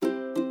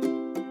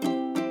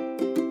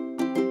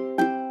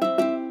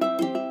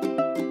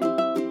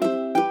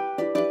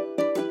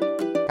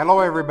Hello,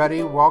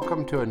 everybody.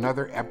 Welcome to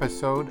another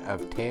episode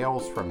of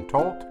Tales from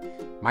Tolt.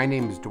 My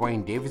name is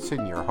Dwayne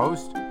Davidson, your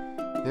host.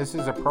 This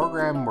is a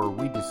program where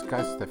we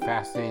discuss the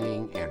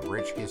fascinating and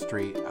rich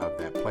history of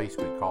that place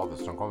we call the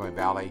Snoqualmie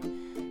Valley,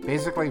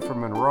 basically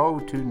from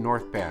Monroe to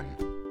North Bend.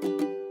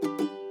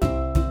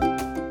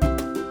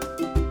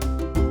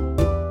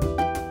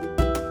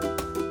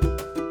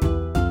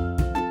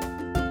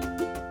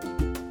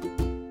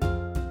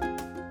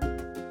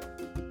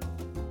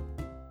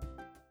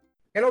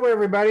 Hello,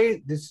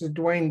 everybody. This is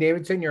Dwayne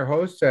Davidson, your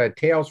host,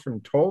 Tales from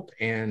Tolt.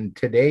 And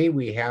today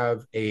we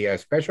have a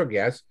special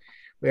guest.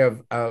 We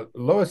have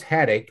Lois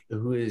Haddock,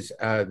 who is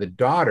the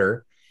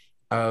daughter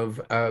of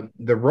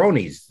the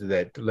Ronneis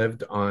that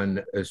lived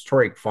on a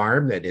historic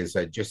farm that is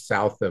just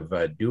south of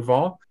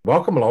Duval.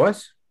 Welcome,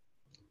 Lois.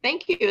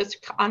 Thank you. It's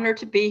an honor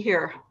to be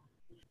here.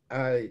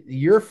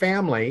 Your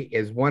family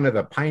is one of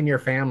the pioneer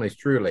families,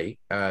 truly.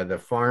 The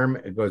farm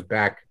goes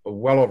back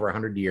well over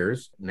 100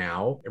 years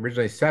now,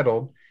 originally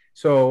settled.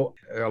 So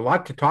a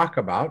lot to talk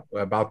about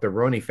the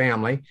Ronnei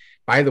family.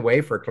 By the way,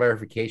 for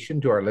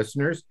clarification to our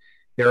listeners,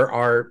 there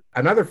are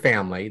another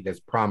family that's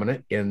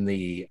prominent in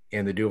the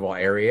Duval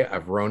area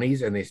of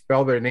Ronneis, and they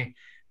spell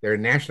their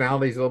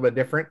nationalities a little bit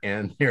different,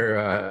 and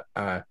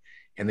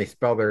they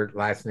spell their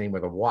last name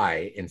with a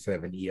Y instead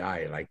of an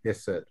EI, like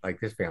this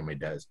family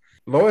does.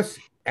 Lois,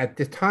 at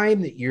the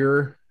time that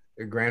your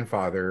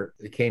grandfather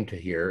came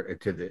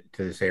to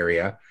this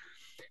area,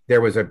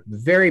 there was a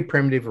very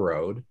primitive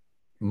road.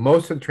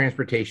 Most of the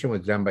transportation was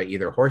done by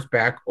either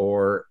horseback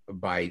or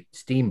by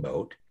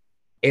steamboat.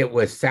 It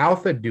was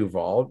south of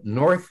Duval,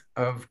 north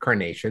of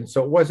Carnation,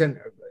 so it wasn't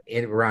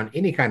around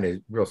any kind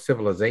of real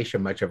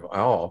civilization much of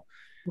all.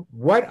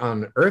 What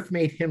on earth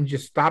made him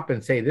just stop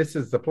and say, this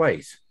is the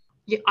place?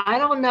 Yeah, I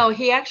don't know.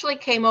 He actually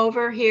came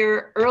over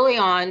here early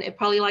on,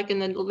 probably like in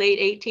the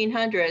late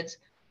 1800s,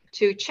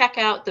 to check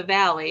out the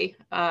valley.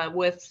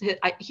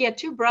 He had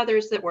two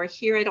brothers that were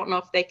here. I don't know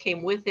if they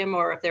came with him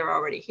or if they were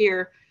already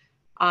here.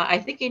 I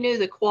think he knew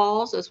the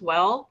Qualls as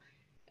well.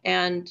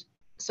 And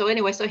so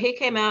anyway, so he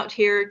came out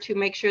here to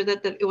make sure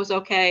that it was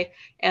okay.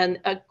 And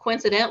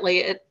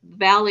coincidentally, the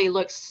valley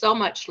looks so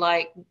much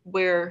like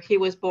where he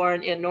was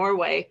born in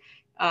Norway.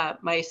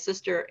 My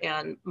sister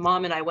and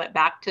mom and I went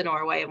back to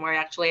Norway and were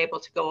actually able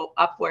to go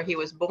up where he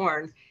was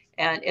born.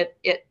 And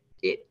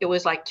it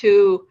was like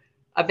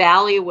a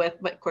valley with,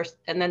 but of course,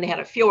 and then they had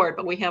a fjord,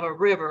 but we have a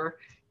river,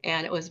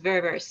 and it was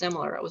very, very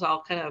similar. It was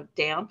all kind of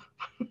damp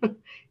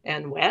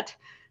and wet.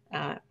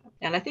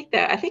 And I think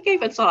I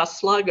even saw a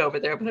slug over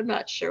there, but I'm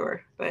not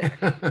sure. But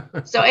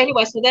so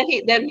anyway, so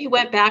then he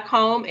went back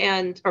home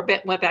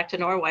went back to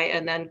Norway,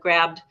 and then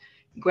grabbed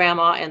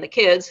grandma and the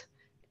kids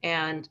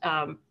and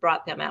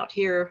brought them out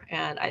here.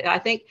 And I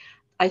think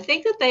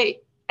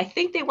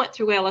they went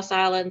through Ellis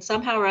Island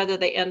somehow or other.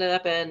 They ended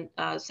up in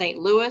St.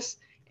 Louis,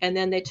 and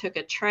then they took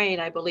a train,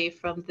 I believe,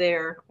 from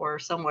there or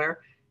somewhere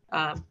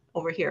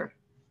over here.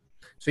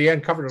 So you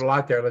uncovered a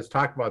lot there. Let's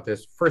talk about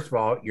this. First of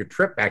all, your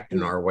trip back to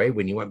Norway,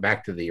 when you went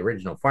back to the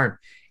original farm,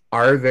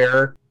 are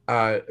there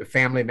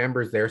family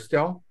members there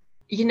still?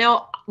 You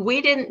know, we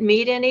didn't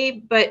meet any,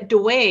 but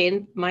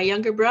Dwayne, my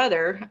younger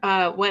brother,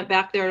 went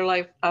back there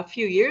like a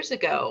few years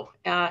ago,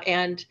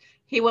 and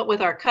he went with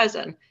our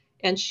cousin,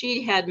 and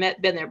she had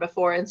been there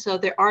before. And so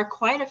there are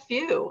quite a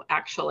few,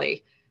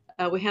 actually.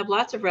 We have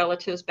lots of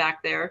relatives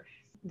back there.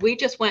 We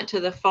just went to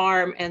the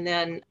farm, and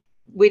then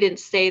we didn't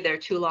stay there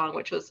too long,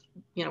 which was,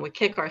 we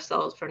kick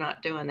ourselves for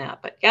not doing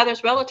that. But yeah,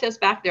 there's relatives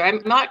back there. I'm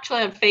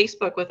actually on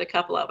Facebook with a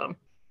couple of them.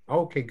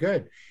 Okay,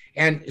 good.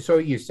 And so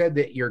you said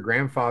that your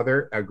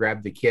grandfather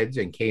grabbed the kids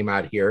and came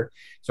out here.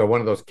 So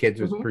one of those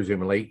kids was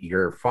presumably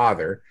your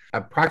father.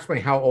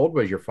 Approximately how old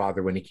was your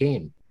father when he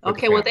came?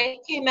 Okay, well, they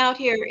came out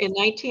here in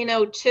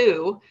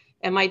 1902,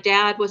 and my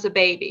dad was a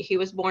baby. He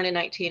was born in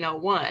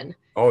 1901.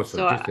 Oh,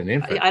 so just an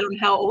infant. I don't know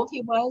how old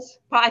he was.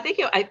 But I think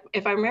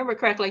if I remember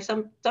correctly,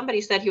 somebody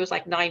said he was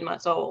like 9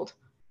 months old.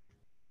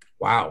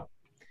 Wow.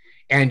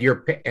 And your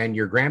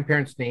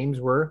grandparents'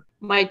 names were?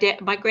 My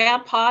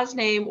grandpa's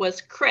name was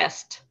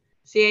Christ,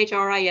 Christ,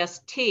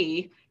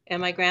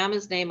 and my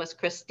grandma's name was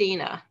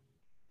Christina.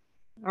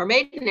 Her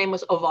maiden name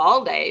was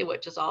Ovalde,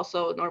 which is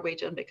also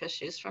Norwegian because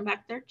she's from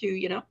back there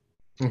too,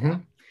 Mm-hmm.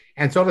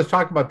 And so let's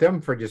talk about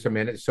them for just a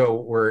minute. So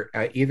were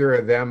either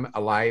of them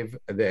alive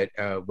that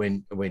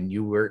when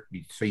you were,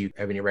 so you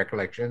have any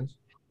recollections?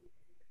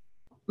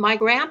 My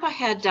grandpa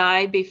had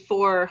died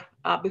before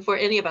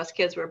any of us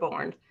kids were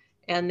born.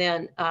 And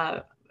then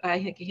I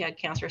think he had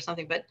cancer or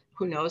something, but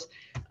who knows?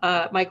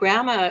 My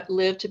grandma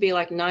lived to be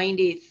like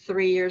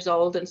 93 years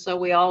old. And so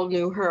we all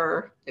knew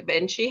her.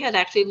 And she had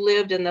actually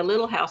lived in the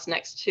little house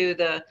next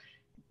to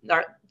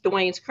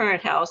Dwayne's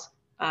current house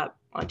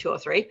on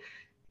 203.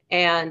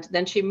 And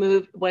then she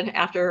went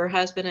after her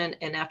husband,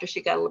 and after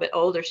she got a little bit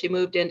older, she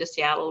moved into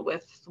Seattle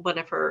with one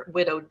of her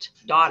widowed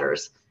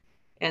daughters.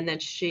 And then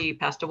she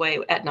passed away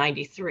at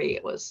 93.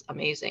 It was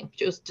amazing.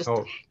 She was just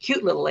a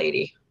cute little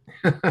lady.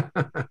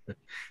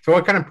 So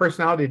what kind of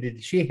personality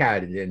did she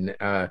have? And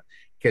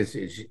because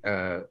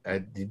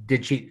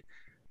did she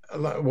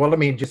Well, let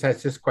me just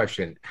ask this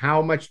question.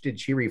 How much did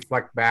she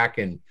reflect back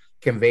and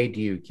convey to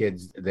you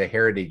kids the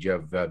heritage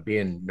of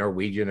being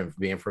Norwegian and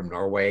being from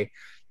Norway?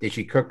 Did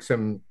she cook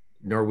some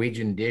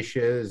Norwegian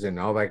dishes and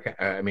all that?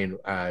 I mean,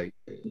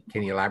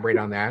 can you elaborate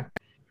on that?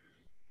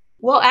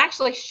 Well,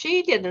 actually,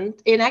 she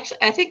didn't. And actually,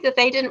 I think that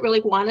they didn't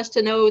really want us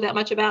to know that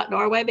much about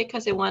Norway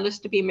because they want us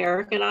to be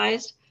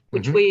Americanized,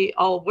 which Hmm. we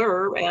all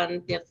were.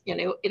 And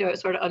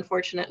it's sort of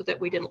unfortunate that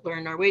we didn't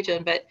learn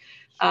Norwegian,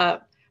 uh,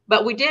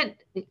 but we did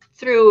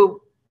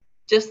through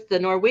just the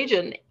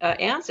Norwegian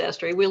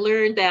ancestry. We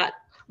learned that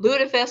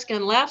lutefisk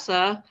and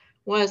lefse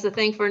was the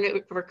thing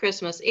for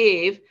Christmas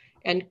Eve,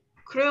 and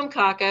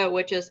krumkake,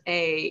 which is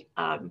a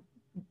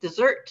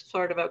dessert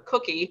sort of a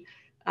cookie.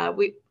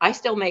 I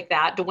still make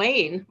that.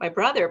 Dwayne, my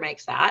brother,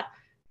 makes that.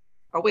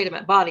 Or wait a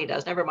minute, Bonnie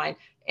does. Never mind.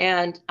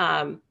 And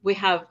we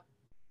have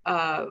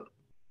uh,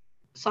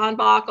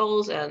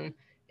 sandbachels and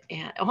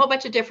a whole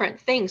bunch of different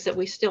things that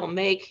we still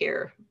make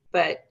here.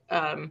 But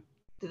the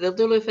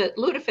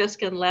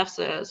lutefisk and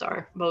lefse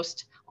are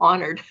most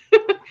honored,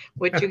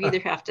 which you either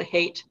have to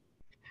hate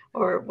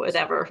or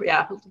whatever.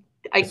 Yeah,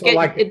 I So,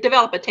 like,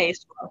 develop a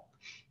taste for.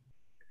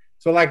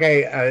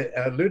 I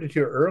alluded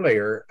to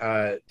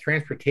earlier,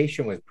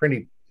 transportation was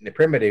pretty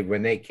primitive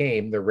when they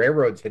came. The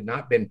railroads had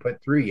not been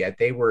put through yet.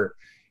 They were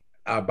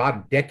about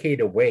a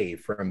decade away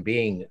from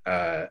being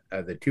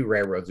the two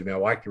railroads, the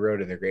Milwaukee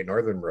Road and the Great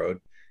Northern Road.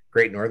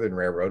 Great Northern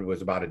Railroad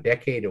was about a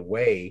decade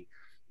away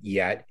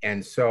yet,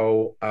 and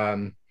so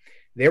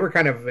they were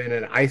kind of in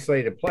an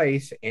isolated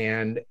place.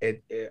 And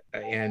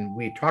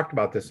we talked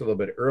about this a little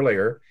bit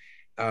earlier.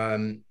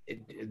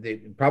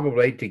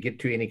 Probably to get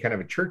to any kind of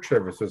a church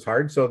service was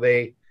hard, so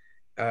they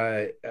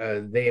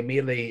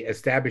immediately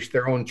established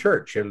their own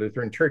church, a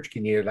Lutheran church.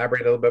 Can you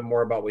elaborate a little bit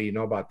more about what you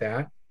know about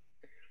that?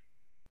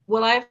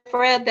 Well, I've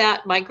read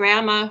that my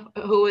grandma,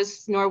 who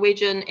was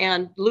Norwegian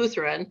and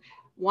Lutheran,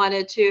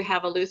 wanted to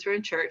have a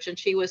Lutheran church, and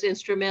she was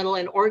instrumental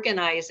in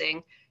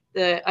organizing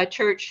a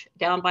church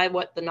down by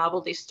what the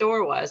novelty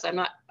store was.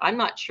 I'm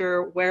not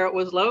sure where it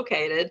was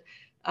located,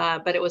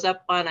 but it was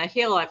up on a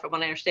hill, from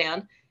what I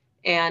understand,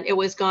 and it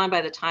was gone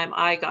by the time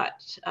I got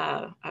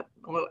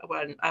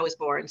when I was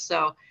born.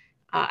 So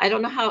I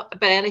don't know how,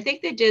 and I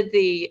think they did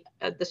the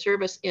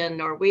service in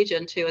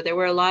Norwegian too. There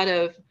were a lot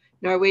of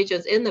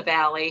Norwegians in the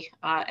valley,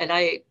 and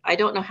I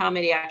don't know how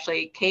many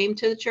actually came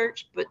to the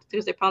church, but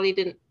because they probably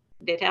didn't,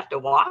 they'd have to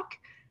walk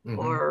Mm-hmm.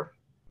 or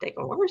take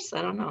a horse.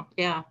 I don't know.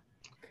 Yeah.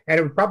 And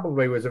it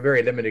probably was a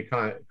very limited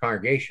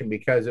congregation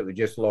because it was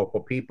just local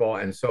people.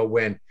 And so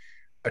when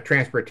a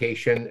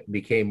transportation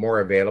became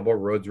more available,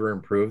 roads were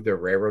improved, the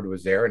railroad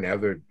was there, and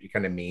other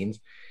kind of means,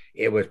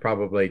 it was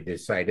probably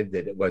decided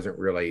that it wasn't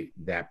really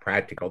that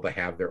practical to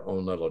have their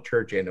own little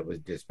church, and it was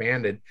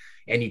disbanded.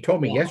 And you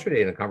told me Yeah.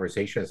 yesterday in a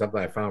conversation something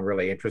I found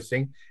really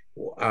interesting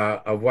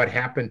of what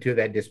happened to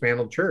that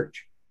dismantled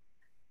church.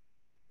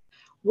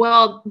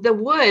 Well, the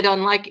wood,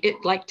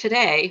 like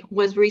today,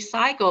 was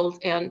recycled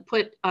and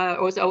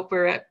was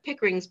over at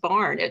Pickering's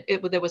barn.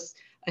 There was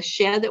a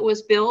shed that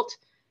was built,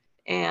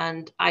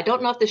 and I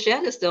don't know if the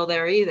shed is still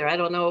there either. I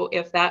don't know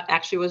if that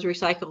actually was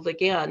recycled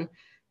again,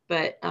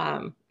 but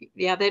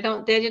yeah, they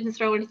didn't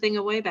throw anything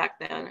away back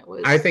then.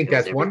 I think It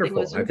was that's everything wonderful.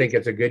 was I think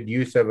used. it's a good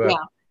use of a Yeah.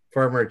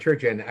 former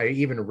church. And I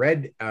even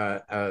read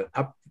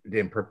up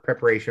in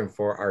preparation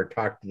for our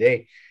talk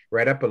today,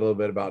 read up a little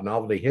bit about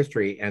novelty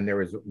history. And there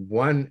was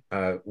one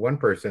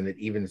person that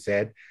even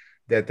said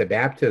that the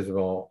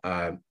baptismal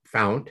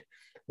fount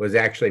was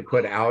actually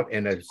put out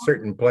in a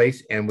certain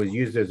place and was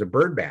used as a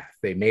bird bath.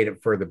 They made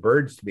it for the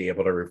birds to be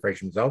able to refresh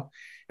themselves.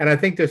 And I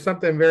think there's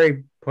something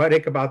very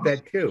poetic about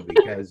that too,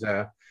 because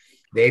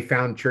they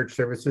found church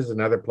services in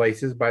other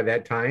places by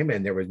that time,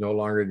 and there was no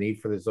longer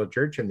need for this little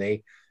church, and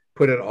they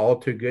put it all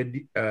to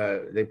good.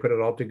 They put it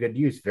all to good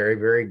use. Very,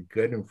 very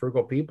good and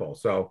frugal people.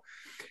 So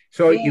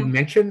you Yeah.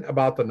 mentioned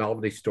about the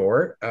novelty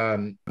store.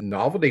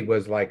 Novelty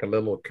was like a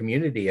little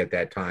community at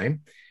that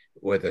time,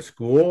 with a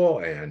school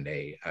and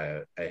a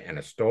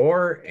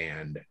store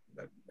and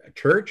a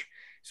church.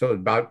 So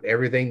about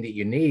everything that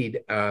you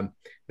need.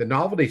 The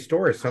novelty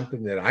store is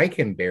something that I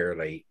can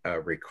barely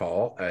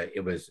recall.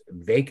 It was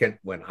vacant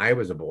when I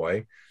was a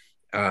boy,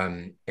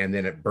 and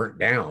then it burnt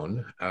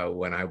down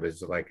when I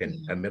was like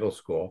in a middle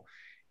school.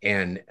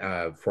 And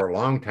for a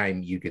long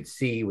time, you could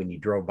see when you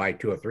drove by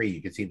 203,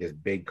 you could see this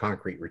big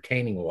concrete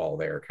retaining wall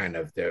there, kind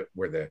of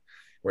where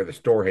the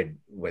store had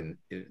when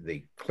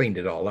they cleaned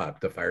it all up,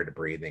 the fire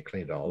debris, and they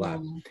cleaned it all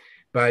up. Mm.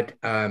 But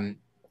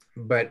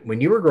but when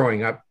you were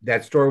growing up,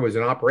 that store was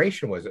in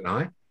operation, was it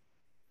not?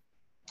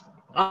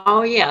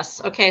 Oh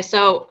yes. Okay.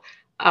 So,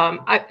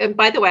 and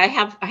by the way, I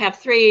have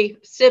three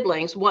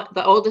siblings. One,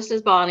 the oldest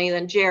is Bonnie,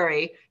 then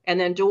Jerry, and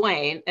then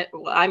Dwayne.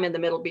 Well, I'm in the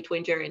middle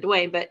between Jerry and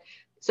Dwayne. But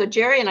so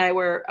Jerry and I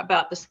were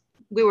about this.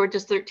 We were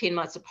just 13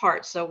 months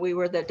apart, so we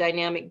were the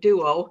dynamic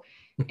duo,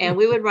 and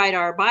we would ride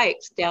our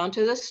bikes down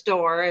to the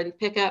store and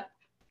pick up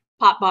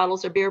pop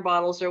bottles or beer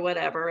bottles or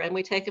whatever, and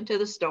we take them to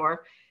the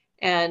store.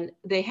 And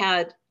they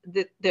had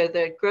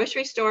the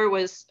grocery store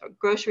was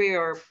grocery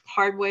or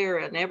hardware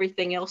and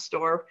everything else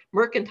store,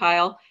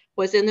 mercantile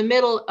was in the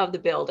middle of the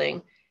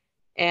building,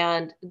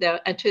 and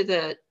to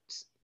the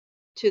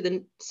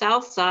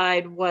south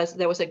side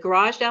there was a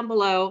garage down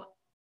below,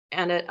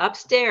 and an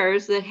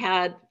upstairs that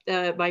had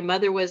my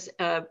mother was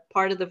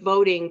part of the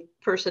voting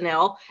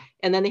personnel,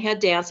 and then they had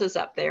dances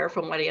up there,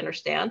 from what I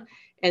understand.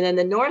 And then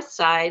the north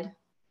side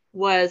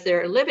was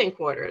their living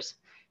quarters.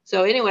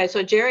 So anyway,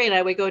 so Jerry and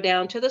I would go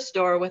down to the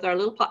store with our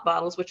little pop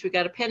bottles, which we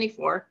got a penny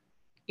for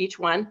each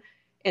one.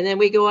 And then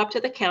we go up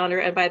to the counter.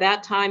 And by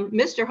that time,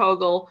 Mr.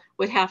 Hogle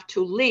would have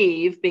to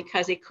leave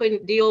because he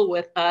couldn't deal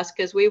with us,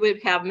 because we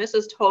would have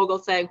Mrs. Hogle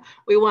saying,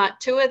 we want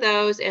 2 of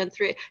those and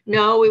 3.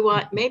 No,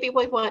 maybe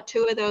we want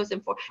 2 of those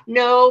and 4.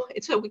 No.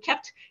 And so we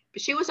kept,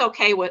 but she was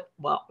okay with,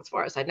 well, as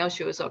far as I know,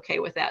 she was okay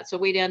with that. So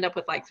we'd end up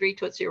with like 3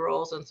 Tootsie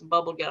Rolls and some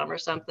bubble gum or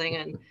something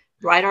and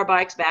ride our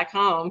bikes back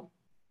home.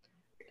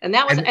 And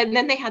that was, and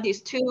then they had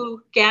these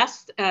 2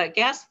 gas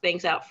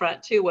things out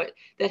front too,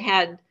 that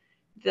had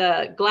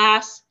the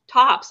glass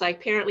tops. Like,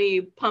 apparently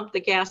you pump the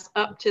gas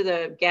up to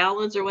the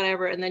gallons or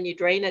whatever, and then you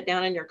drain it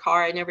down in your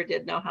car. I never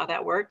did know how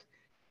that worked.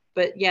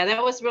 But yeah,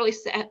 that was really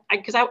sad,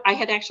 because I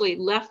had actually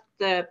left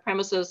the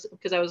premises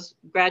because I was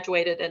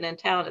graduated and in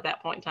town at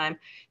that point in time.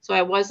 So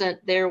I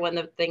wasn't there when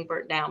the thing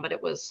burnt down, but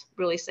it was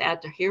really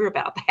sad to hear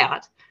about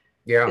that.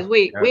 Yeah. Because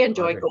we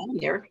enjoyed going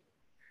there.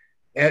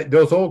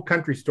 Those old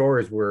country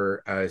stores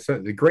were, so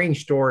the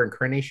Grange store in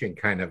Carnation,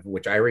 kind of,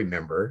 which I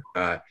remember,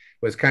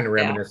 was kind of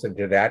reminiscent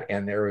to that.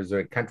 And there was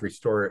a country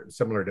store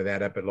similar to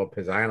that up at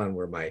Lopez Island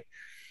where my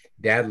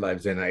dad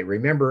lives. And I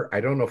remember, I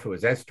don't know if it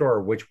was that store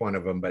or which one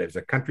of them, but it was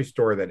a country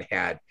store that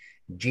had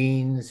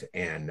jeans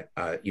and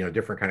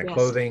different kind of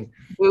clothing,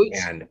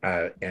 boots,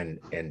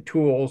 and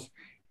tools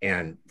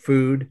and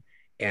food,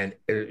 and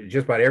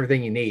just about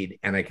everything you need.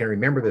 And I can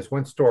remember this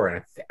one store,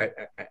 and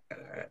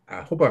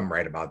I hope I'm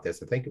right about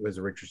this. I think it was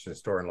a Richardson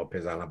store in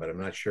Lopez Island, but I'm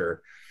not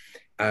sure.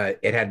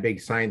 It had a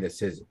big sign that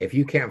says, if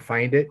you can't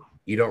find it,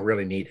 you don't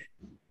really need it.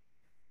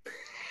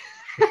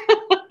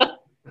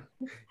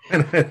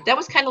 That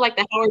was kind of like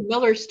the Howard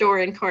Miller store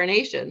in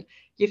Carnation.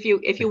 If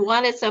you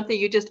wanted something,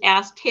 you just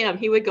asked him.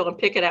 He would go and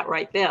pick it out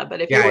right then.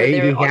 But if you were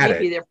there, he'd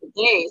be there for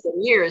days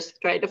and years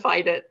trying to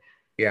find it.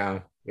 Yeah.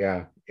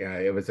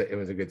 It was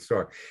a good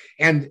store,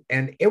 and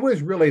it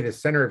was really the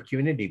center of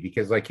community,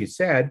 because, like you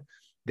said,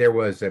 there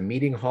was a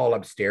meeting hall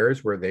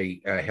upstairs where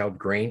they held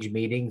Grange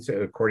meetings.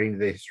 According to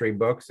the history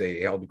books,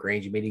 they held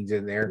Grange meetings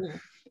in there. Mm-hmm.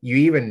 You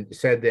even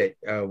said that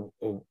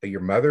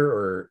your mother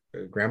or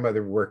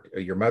grandmother worked.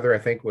 Your mother, I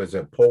think, was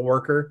a poll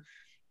worker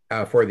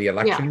for the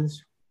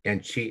elections,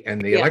 and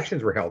the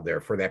elections were held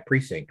there for that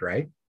precinct,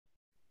 right?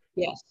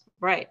 Yes,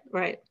 right.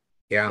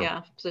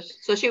 Yeah.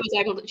 So she was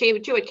able to, she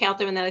would count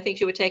them, and then I think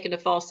she would take them to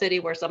Fall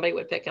City where somebody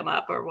would pick them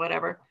up or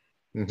whatever.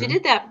 Mm-hmm. She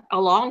did that a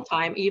long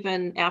time,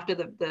 even after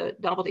the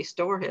novelty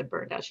store had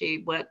burned out. She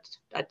went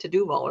to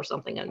Duval or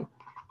something and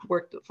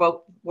worked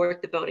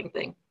the voting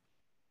thing.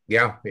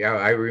 Yeah.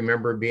 I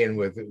remember being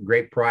with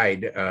great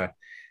pride,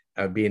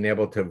 being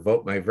able to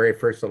vote my very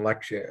first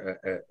election.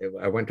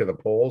 I went to the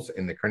polls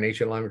in the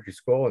Carnation Elementary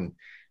School, and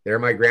there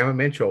my grandma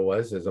Mitchell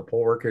was as a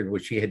poll worker,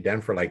 which she had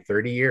done for like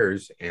 30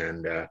 years.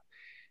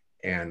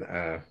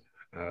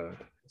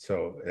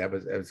 So that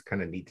was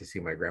kind of neat to see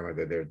my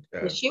grandmother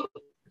there. She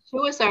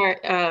was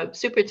our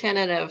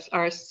superintendent of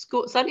our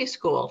Sunday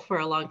school for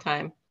a long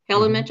time.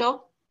 Helen mm-hmm.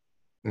 Mitchell.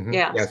 Mm-hmm.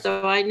 Yeah. Yes.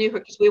 So I knew her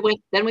because we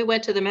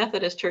went to the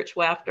Methodist church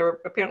after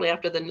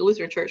the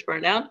Lutheran church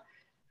burned down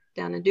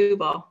in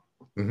Duval.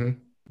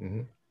 Mm-hmm.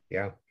 Mm-hmm.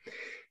 Yeah.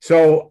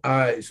 So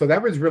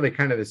that was really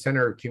kind of the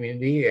center of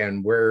community,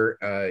 and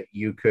where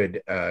you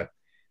could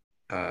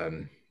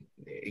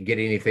get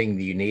anything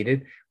that you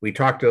needed. We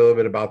talked a little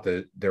bit about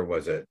there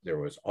was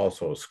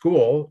also a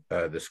school.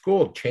 The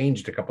school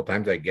changed a couple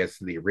times. I guess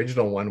the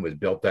original one was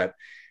built up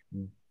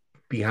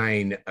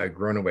behind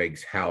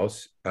Groneweg's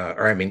house,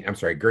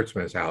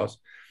 Gertzman's house.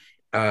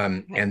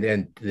 And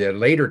then the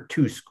later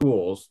 2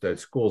 schools, the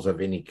schools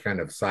of any kind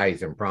of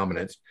size and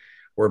prominence,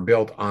 were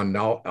built on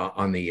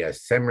the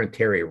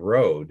Cemetery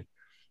Road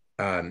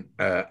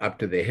up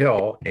to the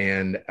hill.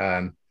 And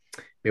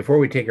before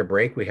we take a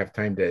break, we have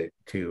time to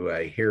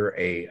hear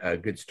a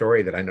good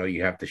story that I know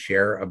you have to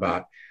share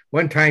about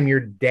one time your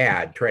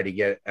dad tried to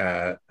get,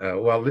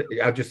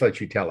 I'll just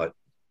let you tell it.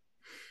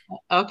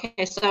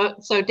 Okay, so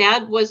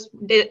Dad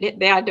they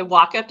had to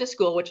walk up to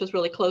school, which was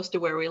really close to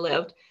where we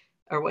lived,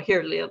 or he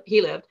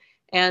lived.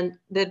 And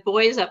the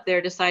boys up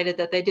there decided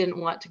that they didn't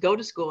want to go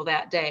to school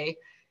that day.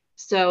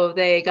 So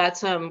they got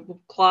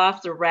some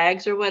cloths or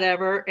rags or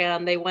whatever,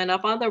 and they went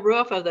up on the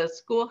roof of the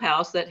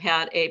schoolhouse that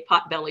had a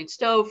pot-bellied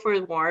stove for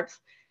warmth,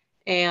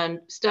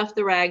 and stuffed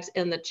the rags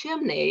in the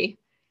chimney.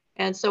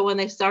 And so when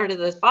they started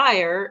the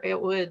fire, it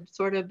would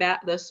sort of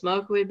the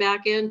smoke would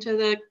back into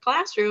the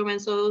classroom,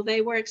 and so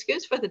they were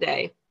excused for the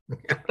day.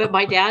 But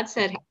my dad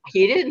said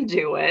he didn't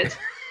do it.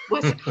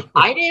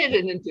 I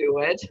didn't do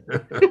it.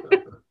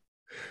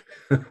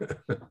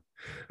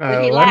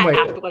 But he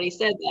laughed when he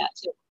said that.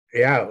 So.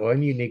 Yeah,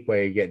 one unique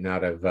way of getting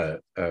out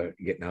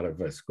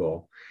of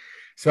school.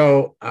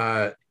 So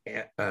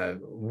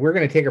we're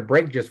going to take a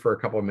break just for a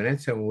couple of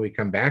minutes, and when we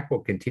come back, we'll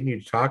continue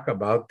to talk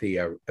about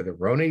the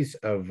Ronneis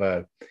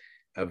of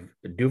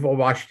Duval,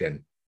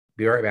 Washington.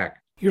 Be right back.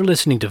 You're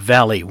listening to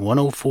Valley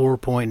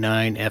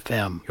 104.9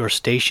 FM, your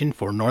station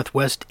for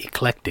Northwest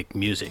eclectic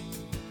music.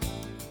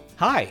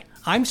 Hi,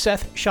 I'm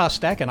Seth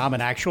Shostak, and I'm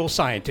an actual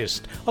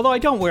scientist, although I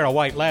don't wear a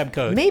white lab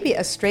coat. Maybe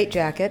a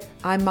straitjacket.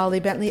 I'm Molly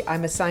Bentley.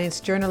 I'm a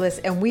science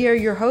journalist, and we are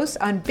your hosts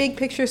on Big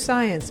Picture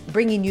Science,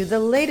 bringing you the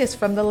latest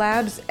from the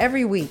labs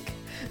every week.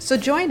 So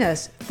join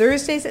us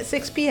Thursdays at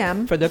 6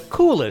 p.m. for the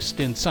coolest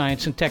in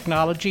science and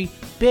technology,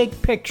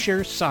 Big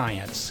Picture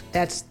Science.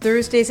 That's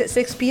Thursdays at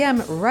 6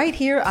 p.m. right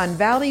here on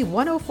Valley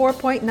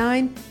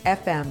 104.9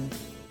 FM.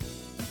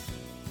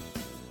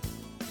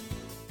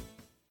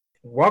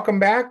 Welcome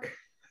back.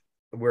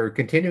 We're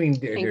continuing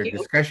the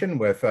discussion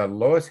with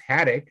Lois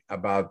Haddock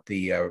about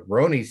the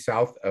Ronnei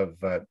south of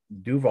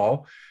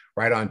Duval,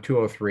 right on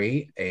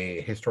 203,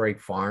 a historic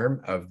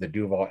farm of the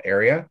Duval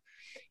area.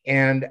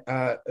 And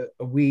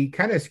we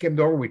kind of skimmed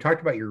over. We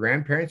talked about your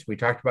grandparents. We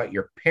talked about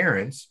your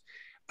parents.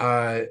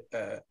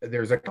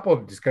 There's a couple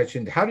of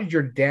discussions. How did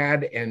your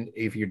dad, and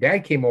if your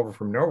dad came over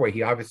from Norway,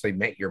 he obviously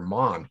met your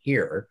mom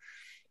here.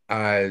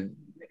 Can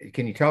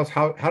you tell us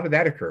how did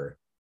that occur?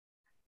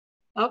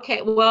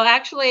 Okay, well,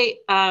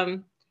 actually,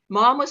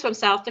 Mom was from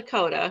South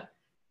Dakota,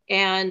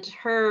 and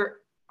her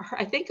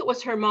I think it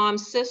was her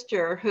mom's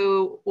sister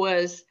who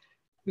was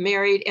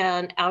married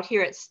and out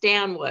here at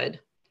Stanwood,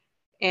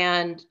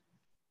 and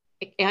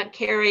Aunt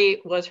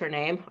Carrie was her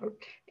name,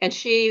 and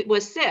she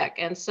was sick.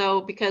 And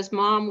so because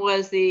Mom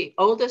was the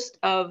oldest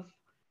of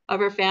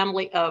her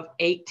family of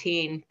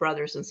 18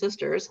 brothers and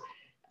sisters,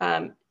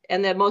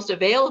 and the most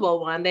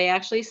available one, they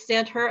actually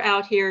sent her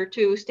out here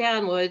to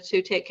Stanwood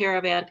to take care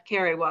of Aunt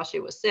Carrie while she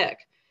was sick.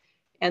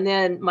 And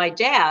then my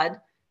dad,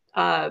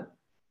 so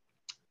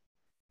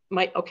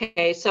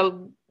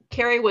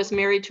Carrie was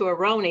married to a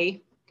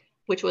Ronnei,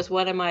 which was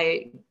one of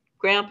my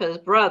grandpa's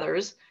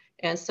brothers.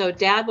 And so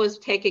Dad was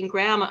taking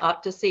Grandma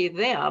up to see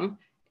them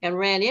and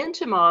ran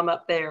into Mom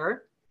up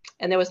there.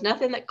 And there was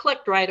nothing that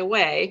clicked right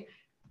away.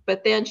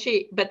 But then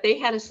they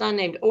had a son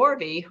named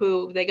Orby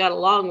who they got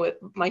along with.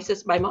 My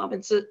mom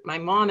and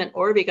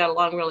Orby got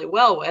along really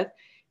well with.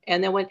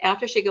 And then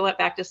after she went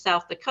back to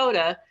South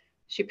Dakota,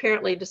 she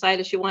apparently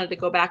decided she wanted to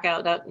go back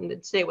out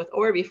and stay with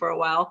Orby for a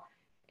while.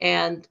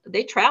 And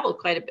they traveled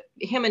quite a bit.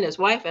 Him and his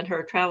wife and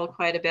her traveled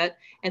quite a bit.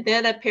 And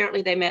then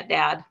apparently they met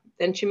Dad.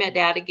 Then she met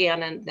Dad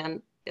again,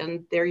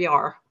 and there you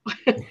are.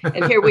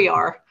 And here we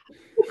are.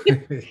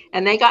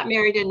 And they got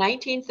married in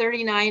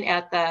 1939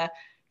 at the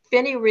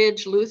Finney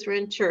Ridge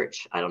Lutheran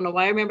Church. I don't know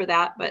why I remember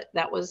that, but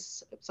that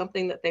was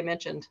something that they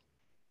mentioned.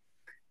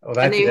 Oh,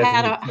 and they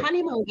had a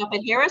honeymoon up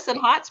in Harrison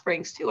Hot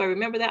Springs too. I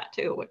remember that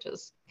too, which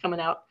is coming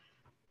out.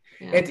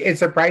 Yeah. It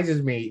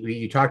surprises me.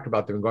 You talked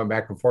about them going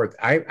back and forth.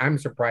 I'm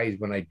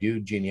surprised when I do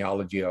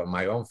genealogy of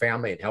my own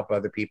family and help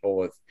other people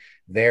with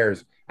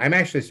theirs. I'm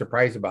actually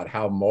surprised about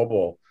how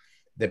mobile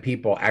the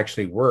people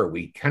actually were.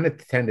 We kind of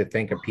tend to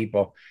think of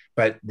people,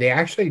 but they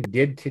actually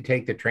did to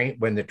take the train.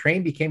 When the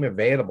train became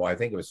available, I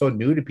think it was so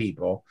new to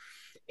people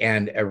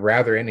and a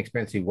rather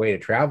inexpensive way to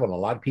travel. And a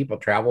lot of people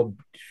traveled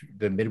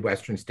the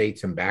Midwestern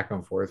states and back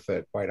and forth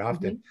quite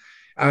often.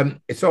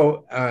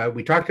 Mm-hmm.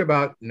 We talked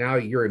about now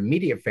your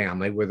immediate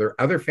family. Were there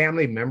other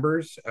family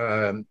members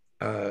in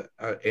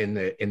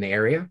the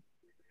area?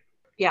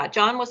 Yeah,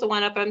 John was the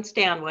one up on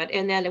Stanwood.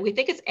 And then we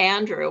think it's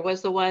Andrew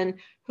was the one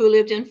who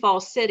lived in Fall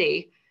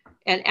City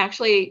and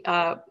actually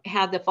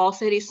had the Fall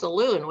City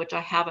Saloon, which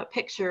I have a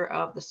picture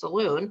of the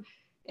saloon.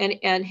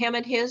 And him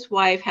and his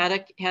wife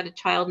had a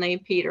child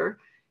named Peter.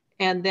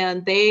 And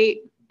then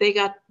they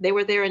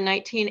were there in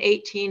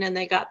 1918 and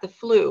they got the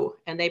flu,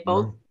 and they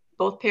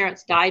both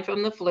parents died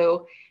from the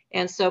flu.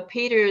 And so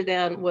Peter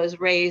then was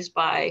raised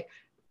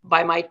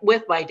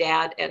with my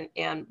dad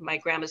and my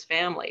grandma's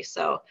family.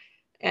 So,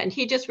 and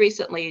he just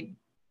recently,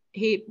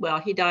 he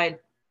died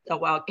a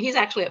while. He's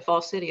actually at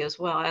Fall City as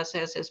well as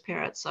his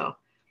parents. So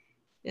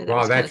yeah,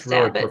 wow, that's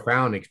really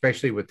profound,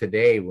 especially with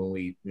today when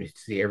we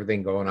see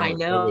everything going on. I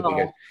know.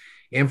 Because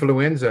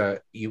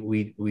influenza,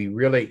 we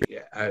really,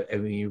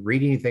 when you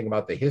read anything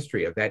about the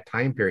history of that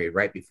time period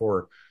right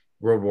before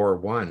World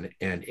War I,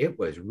 and it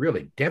was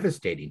really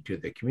devastating to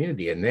the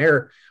community. And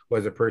there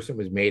was a person who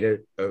was made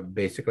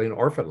basically an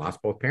orphan,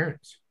 lost both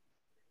parents.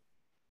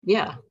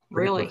 Yeah,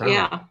 really,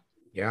 profound.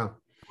 Yeah.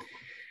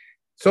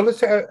 So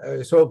let's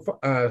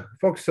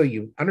folks, so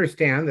you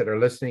understand that are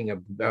listening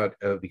about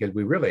because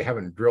we really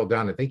haven't drilled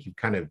down. I think you've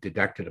kind of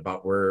deducted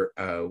about where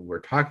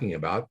we're talking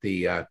about.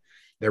 The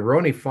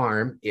Ronnei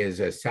farm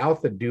is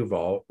south of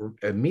Duval,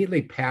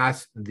 immediately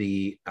past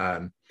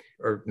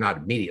or not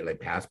immediately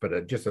past,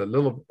 but just a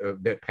little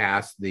bit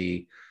past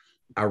the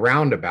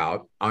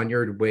roundabout on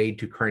your way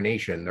to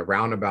Carnation, the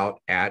roundabout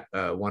at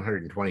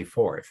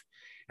 124th.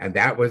 And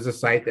that was the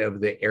site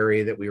of the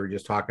area that we were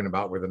just talking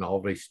about where the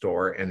novelty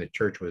store and the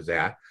church was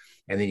at.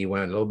 And then you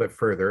went a little bit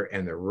further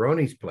and the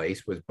Ronne's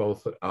place was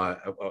both,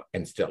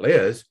 and still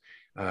is,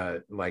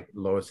 like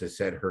Lois has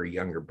said, her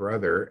younger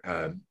brother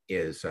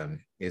is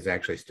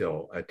actually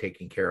still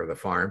taking care of the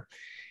farm.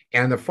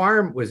 And the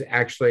farm was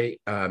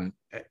actually,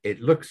 it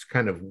looks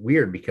kind of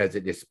weird because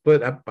it is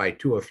split up by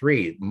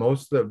 203.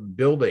 Most of the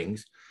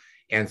buildings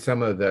and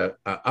some of the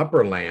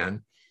upper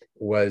land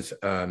was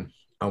on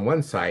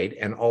one side,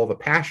 and all the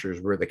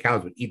pastures where the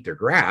cows would eat their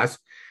grass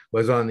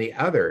was on the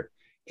other.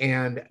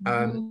 And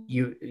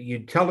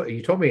you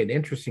told me an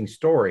interesting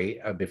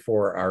story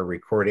before our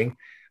recording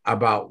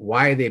about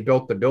why they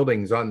built the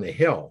buildings on the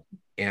hill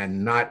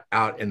and not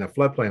out in the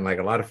floodplain like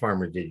a lot of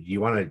farmers did. Do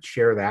you want to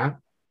share that?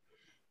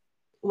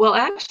 Well,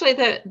 actually,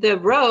 the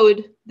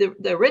road,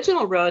 the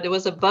original road, it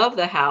was above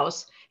the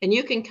house, and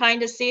you can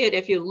kind of see it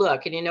if you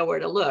look and you know where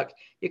to look.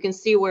 You can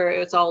see where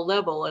it's all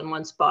level in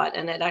one spot,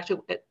 and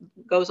it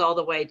goes all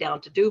the way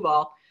down to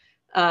Duval.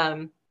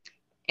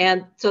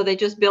 And so they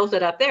just built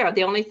it up there.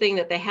 The only thing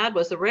that they had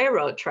was the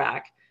railroad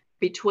track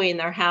between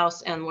their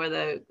house and where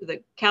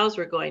the cows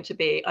were going to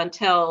be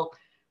until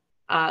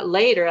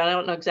later. I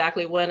don't know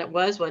exactly when it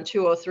was, when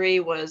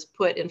 203 was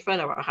put in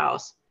front of our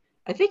house.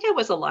 I think I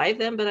was alive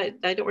then, but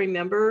I don't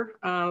remember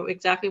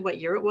exactly what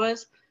year it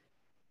was.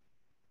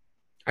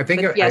 I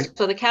think yes.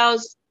 So the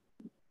cows,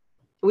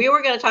 we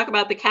were going to talk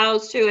about the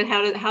cows too, and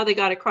how they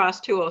got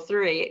across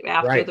 203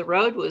 after the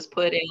road was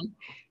put in.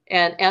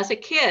 And as a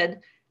kid,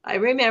 I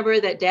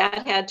remember that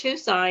Dad had two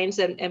signs,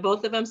 and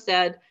both of them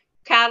said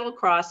cattle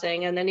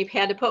crossing, and then he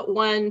had to put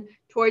one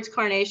towards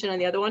Carnation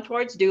and the other one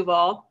towards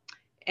Duval,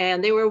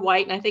 and they were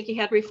white, and I think he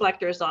had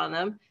reflectors on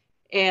them.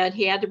 And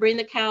he had to bring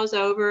the cows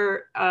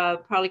over,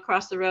 probably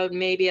cross the road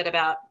maybe at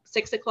about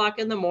 6 o'clock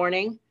in the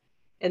morning,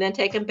 and then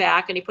take them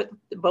back. And he put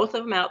both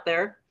of them out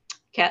there.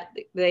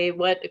 They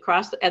went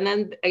across, and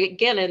then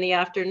again in the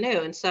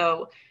afternoon.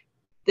 So,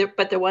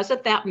 but there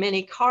wasn't that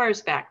many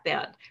cars back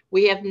then.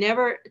 We have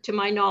never, to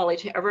my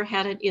knowledge, ever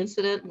had an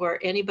incident where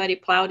anybody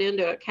plowed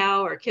into a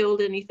cow or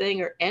killed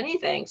anything or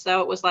anything. So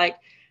it was like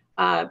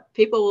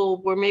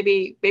people were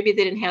maybe they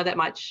didn't have that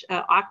much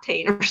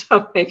octane or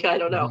something. I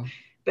don't know.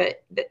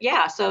 But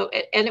yeah, so,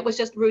 and it was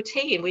just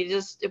routine. We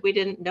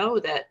didn't know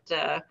that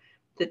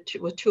the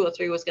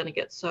 203 was going to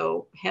get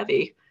so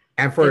heavy.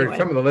 And for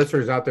some of the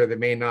listeners out there that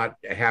may not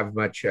have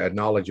much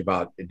knowledge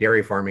about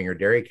dairy farming or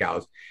dairy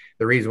cows,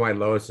 the reason why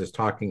Lois is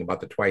talking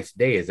about the twice a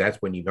day is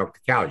that's when you milk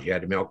the cows. You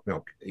had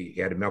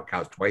to milk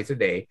cows twice a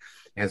day.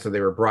 And so they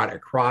were brought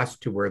across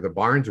to where the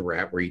barns were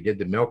at, where you did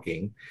the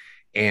milking,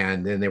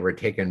 and then they were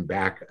taken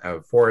back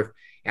forth.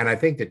 And I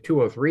think the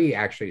 203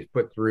 actually is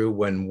put through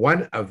when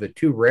one of the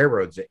two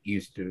railroads that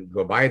used to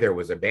go by there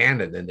was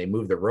abandoned, and they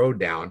moved the road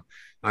down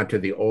onto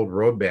the old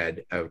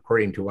roadbed,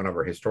 according to one of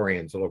our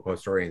historians, the local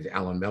historians,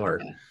 Alan Miller.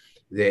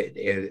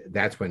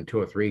 That's when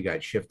 203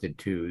 got shifted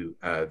to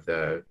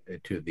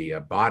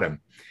the bottom.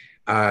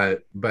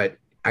 But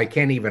I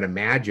can't even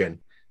imagine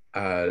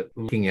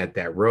looking at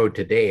that road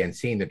today and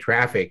seeing the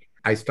traffic.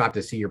 I stopped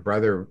to see your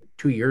brother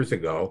 2 years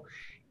ago,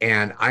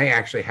 and I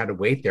actually had to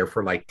wait there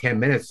for like 10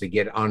 minutes to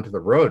get onto the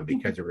road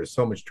because there was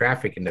so much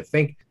traffic. And to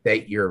think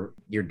that your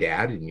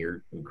dad and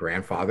your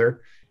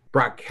grandfather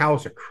brought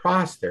cows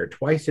across there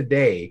twice a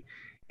day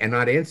and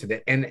not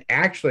incident. And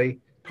actually,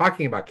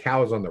 talking about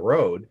cows on the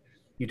road,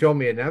 you told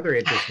me another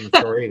interesting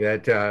story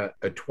that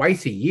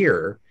twice a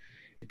year,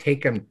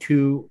 take them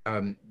to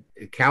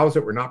cows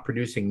that were not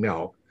producing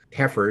milk,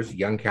 heifers,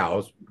 young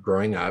cows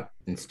growing up,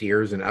 and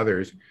steers and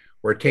others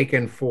were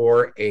taken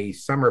for a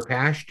summer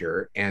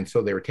pasture. And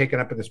so they were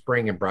taken up in the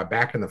spring and brought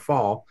back in the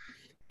fall.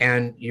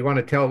 And you want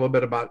to tell a little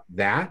bit about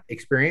that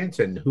experience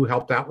and who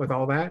helped out with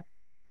all that?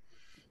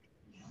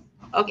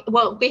 Okay,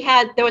 well,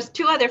 there was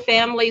two other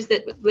families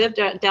that lived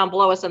down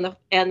below us,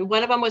 and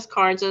one of them was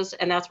Carnes's,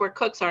 and that's where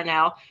Cooks are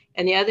now.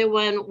 And the other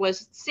one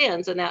was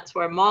Sins, and that's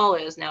where Mall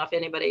is now, if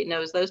anybody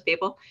knows those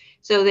people.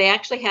 So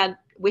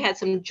we had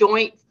some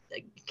joint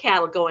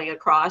cattle going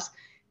across,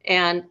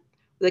 and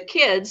the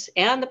kids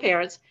and the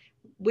parents,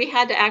 we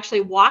had to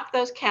actually walk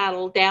those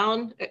cattle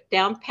down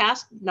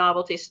past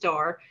Novelty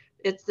Store.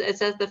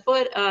 It's at the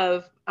foot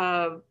of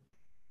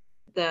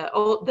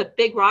the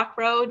big rock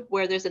road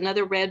where there's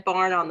another red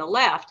barn on the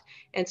left.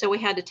 And so we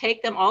had to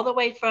take them all the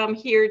way from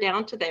here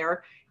down to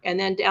there, and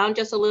then down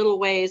just a little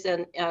ways,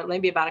 and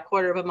maybe about a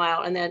quarter of a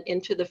mile, and then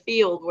into the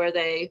field where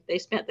they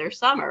spent their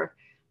summer.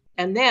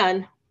 And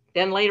then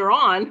later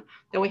on,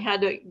 then we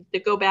had to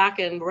go back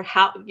and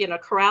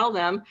corral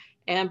them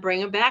and bring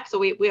them back. So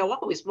we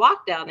always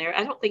walked down there.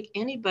 I don't think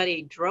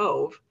anybody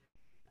drove.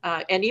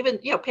 And even,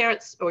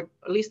 parents, or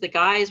at least the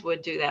guys,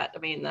 would do that. I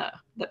mean,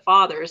 the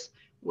fathers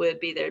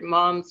would be there.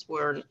 Moms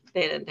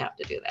they didn't have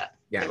to do that.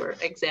 Yeah. They were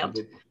exempt.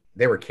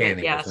 They were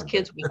canning. Yes,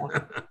 kids.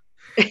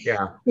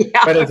 Yeah.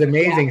 But it's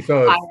amazing. Yeah.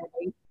 So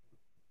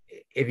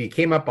if you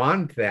came up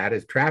onto that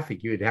as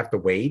traffic, you would have to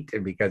wait,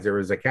 and because there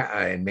was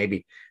and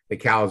maybe the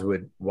cows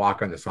would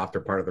walk on the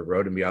softer part of the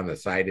road and be on the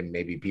side, and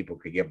maybe people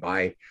could get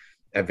by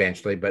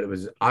eventually. But it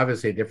was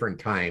obviously a different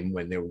time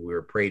when we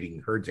were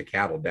parading herds of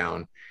cattle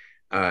down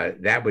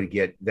that would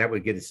get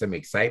us some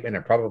excitement,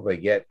 and probably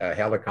get a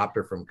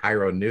helicopter from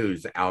Cairo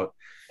News out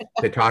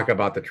to talk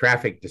about the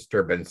traffic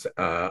disturbance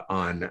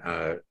on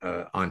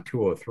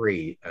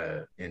 203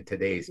 in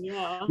today's.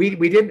 Yeah.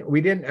 We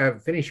didn't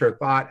finish our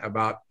thought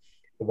about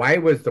why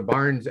was the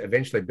barns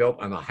eventually built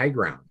on the high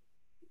ground.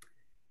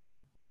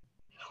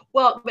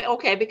 Well,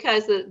 okay,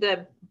 because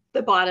the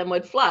bottom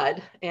would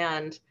flood,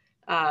 and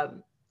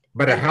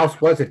but a house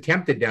was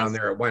attempted down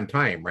there at one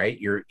time, right?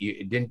 You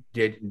didn't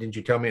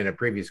you tell me in a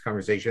previous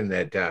conversation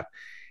that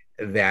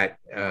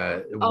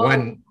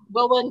one.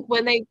 Well,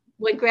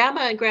 when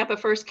Grandma and Grandpa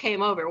first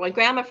came over,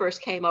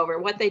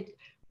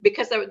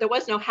 because there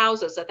was no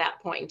houses at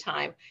that point in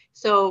time,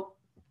 so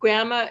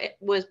Grandma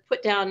was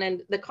put down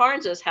in the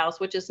Carnes's house,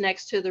 which is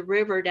next to the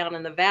river down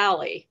in the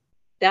valley.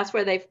 That's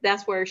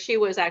where she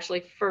was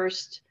actually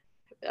first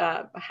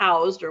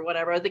housed, or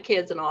whatever, the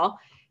kids and all.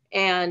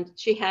 And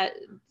she had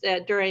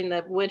during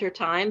the winter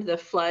time, the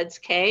floods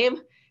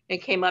came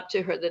up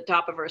to the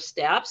top of her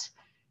steps.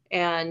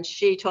 And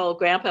she told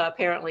Grandpa,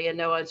 apparently in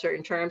no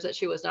uncertain terms, that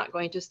she was not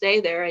going to stay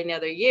there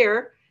another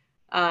year.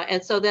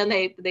 And so then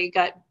they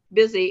got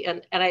busy.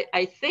 And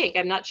I think,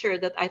 I'm not sure,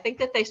 I think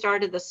that they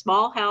started the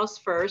small house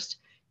first,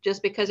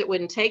 just because it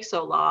wouldn't take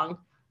so long.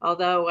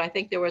 Although I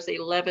think there was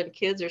 11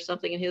 kids or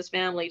something in his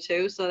family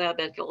too. So that would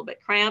be a little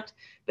bit cramped.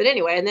 But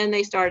anyway, and then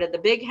they started the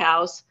big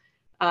house,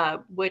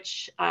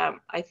 which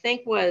I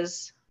think it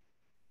was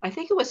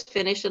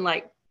finished in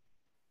like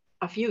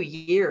a few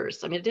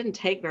years. I mean, it didn't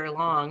take very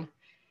long.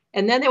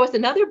 And then there was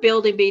another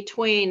building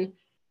between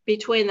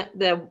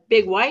the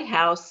big White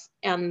House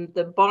and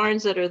the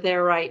barns that are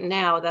there right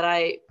now that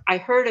I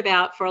heard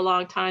about for a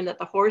long time, that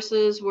the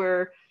horses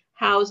were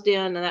housed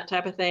in and that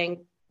type of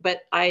thing.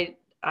 But I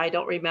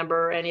don't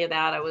remember any of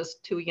that. I was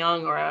too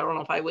young, or I don't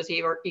know if I was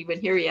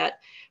even here yet.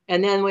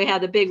 And then we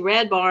had the big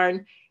red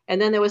barn.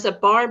 And then there was a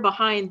barn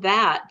behind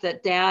that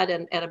Dad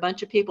and a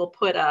bunch of people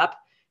put up.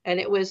 And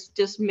it was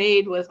just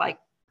made with like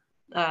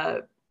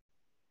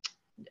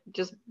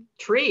just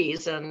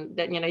trees. And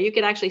then, you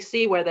could actually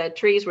see where the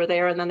trees were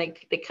there. And then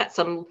they cut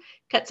some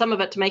of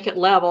it to make it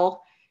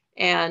level.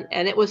 And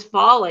it was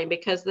falling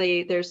because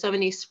there's so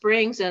many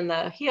springs in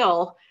the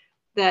hill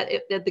that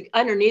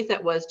underneath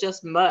it was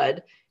just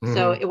mud. Mm-hmm.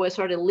 So it was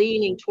sort of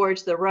leaning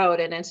towards the road.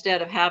 And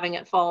instead of having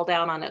it fall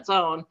down on its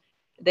own,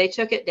 they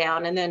took it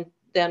down. And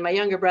then my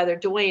younger brother,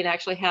 Dwayne,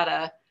 actually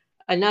had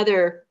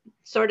another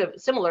sort of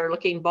similar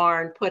looking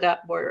barn put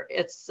up where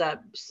it's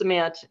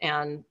cement,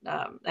 and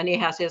he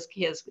has his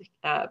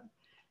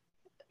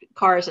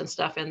cars and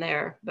stuff in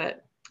there.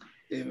 But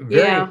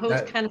it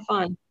was kind of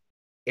fun.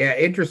 Yeah,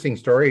 interesting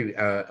story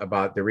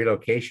about the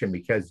relocation,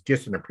 because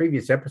just in a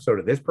previous episode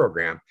of this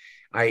program,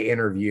 I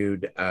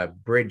interviewed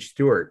Bridge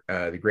Stewart,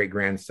 the great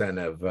grandson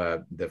of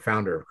the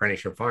founder of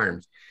Carnation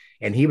Farms,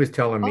 and he was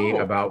telling me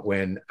about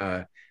when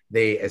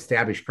they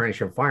established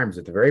Carnation Farms.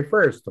 At the very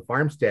first, the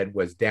farmstead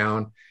was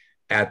down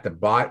at the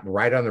bot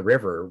right on the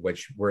river,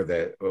 where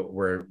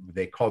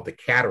they called the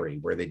cattery,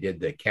 where they did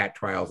the cat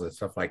trials and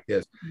stuff like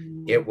this.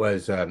 Mm. It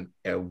was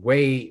it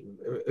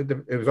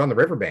was on the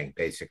riverbank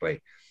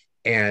basically.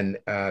 And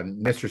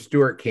Mr.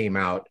 Stewart came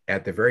out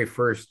at the very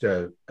first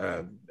when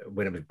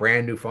it was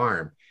brand new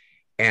farm,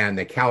 and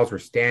the cows were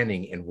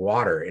standing in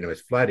water and it was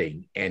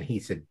flooding. And he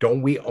said,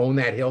 "Don't we own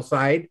that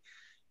hillside?"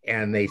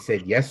 And they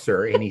said, "Yes,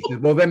 sir." And he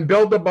said, "Well, then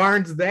build the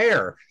barns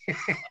there."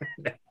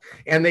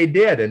 And they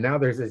did. And now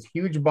there's this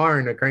huge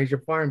barn at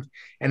Carnation Farms.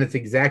 And it's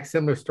exact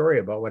similar story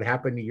about what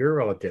happened to your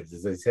relatives.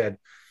 As I said,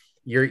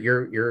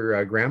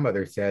 your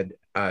grandmother said,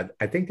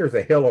 "I think there's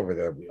a hill over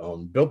there we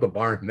own. Build the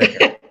barn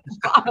there."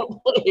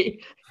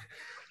 Probably.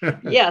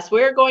 Yes,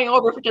 we're going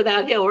over to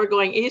that hill. We're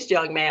going east,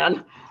 young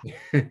man.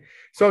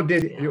 So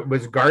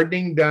was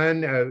gardening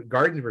done?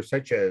 Gardens were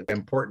such an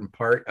important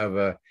part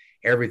of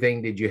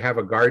everything. Did you have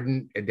a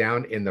garden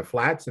down in the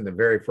flats in the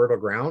very fertile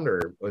ground,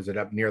 or was it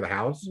up near the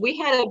house? We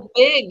had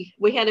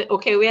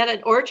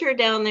an orchard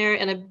down there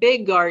and a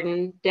big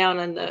garden down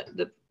in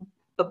the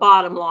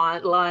bottom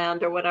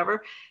land or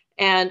whatever.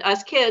 And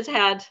us kids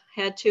had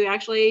to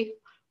actually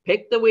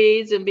pick the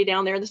weeds and be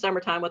down there in the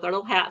summertime with our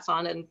little hats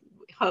on and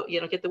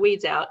get the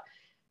weeds out.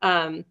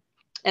 And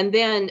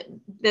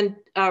then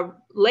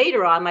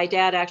later on, my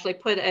dad actually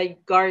put a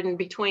garden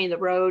between the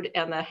road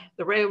and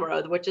the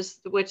railroad, which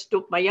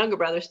my younger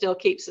brother still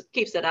keeps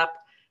it up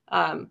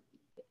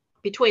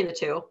between the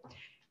two.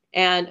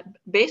 And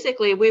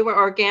basically, we were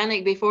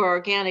organic before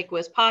organic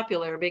was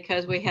popular,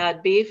 because we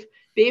had beef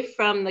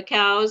from the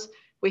cows.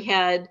 We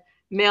had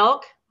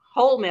milk,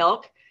 whole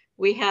milk.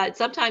 We had,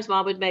 sometimes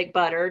Mom would make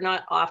butter,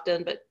 not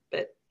often, but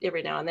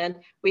every now and then.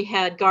 We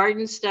had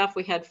garden stuff.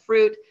 We had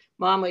fruit.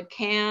 Mom would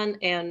can,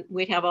 and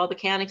we'd have all the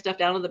canning stuff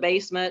down in the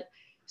basement.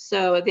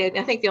 So I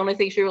think the only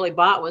thing she really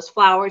bought was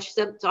flour. She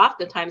said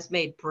oftentimes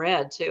made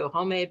bread too,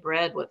 homemade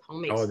bread with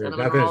homemade cinnamon rolls. There's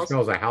nothing that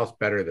smells a house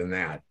better than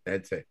that.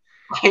 That's it.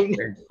 I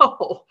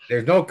know.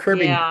 There's no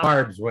curbing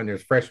carbs when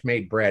there's fresh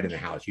made bread in the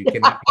house. You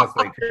cannot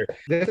possibly curb.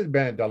 This has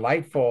been a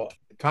delightful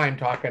time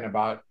talking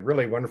about a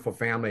really wonderful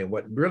family, and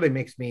what really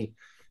makes me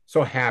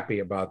so happy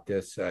about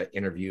this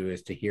interview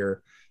is to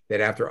hear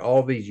that after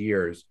all these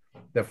years,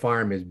 the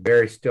farm is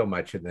very still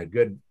much in the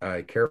good,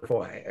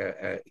 careful,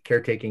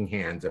 caretaking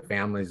hands of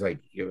families like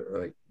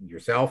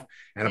yourself,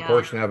 and a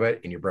portion of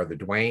it, and your brother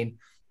Dwayne,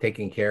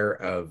 taking care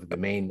of the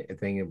main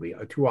thing. And we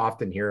too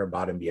often hear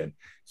about him being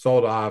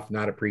sold off,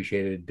 not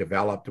appreciated,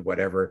 developed,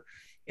 whatever.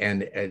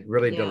 And it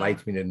really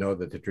delights me to know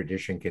that the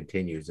tradition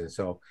continues. And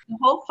so the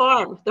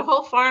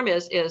whole farm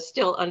is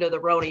still under the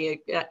Ronnei,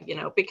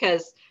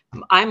 because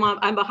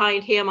I'm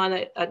behind him on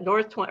the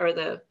north 20 or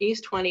the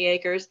east 20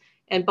 acres.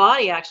 And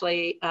Bonnie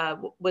actually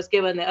was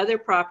given the other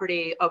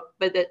property,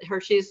 but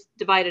she's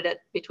divided it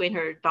between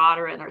her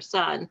daughter and her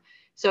son.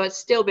 So it's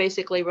still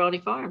basically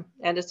Ronnei Farm,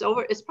 and it's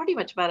pretty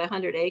much about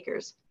 100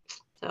 acres.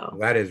 So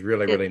that is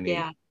really neat.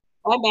 Yeah,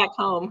 I'm back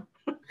home.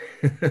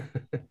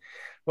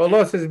 Well,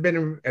 Lois, it's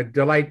been a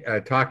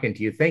delight talking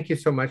to you. Thank you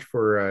so much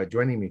for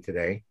joining me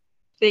today.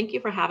 Thank you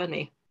for having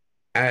me.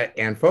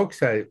 And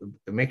folks,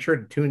 make sure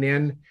to tune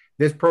in.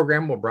 This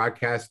program will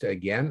broadcast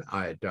again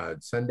at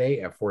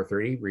Sunday at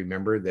 4:30.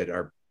 Remember that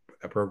our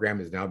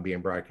program is now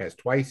being broadcast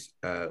twice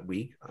a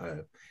week,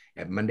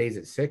 at Mondays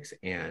at 6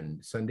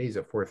 and Sundays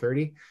at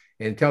 4:30.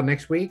 And until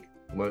next week,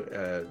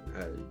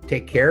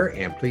 take care,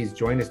 and please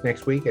join us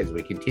next week as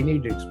we continue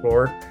to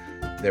explore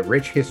the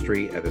rich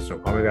history of the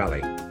Snoqualmie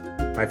Valley.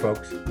 Bye,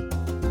 folks.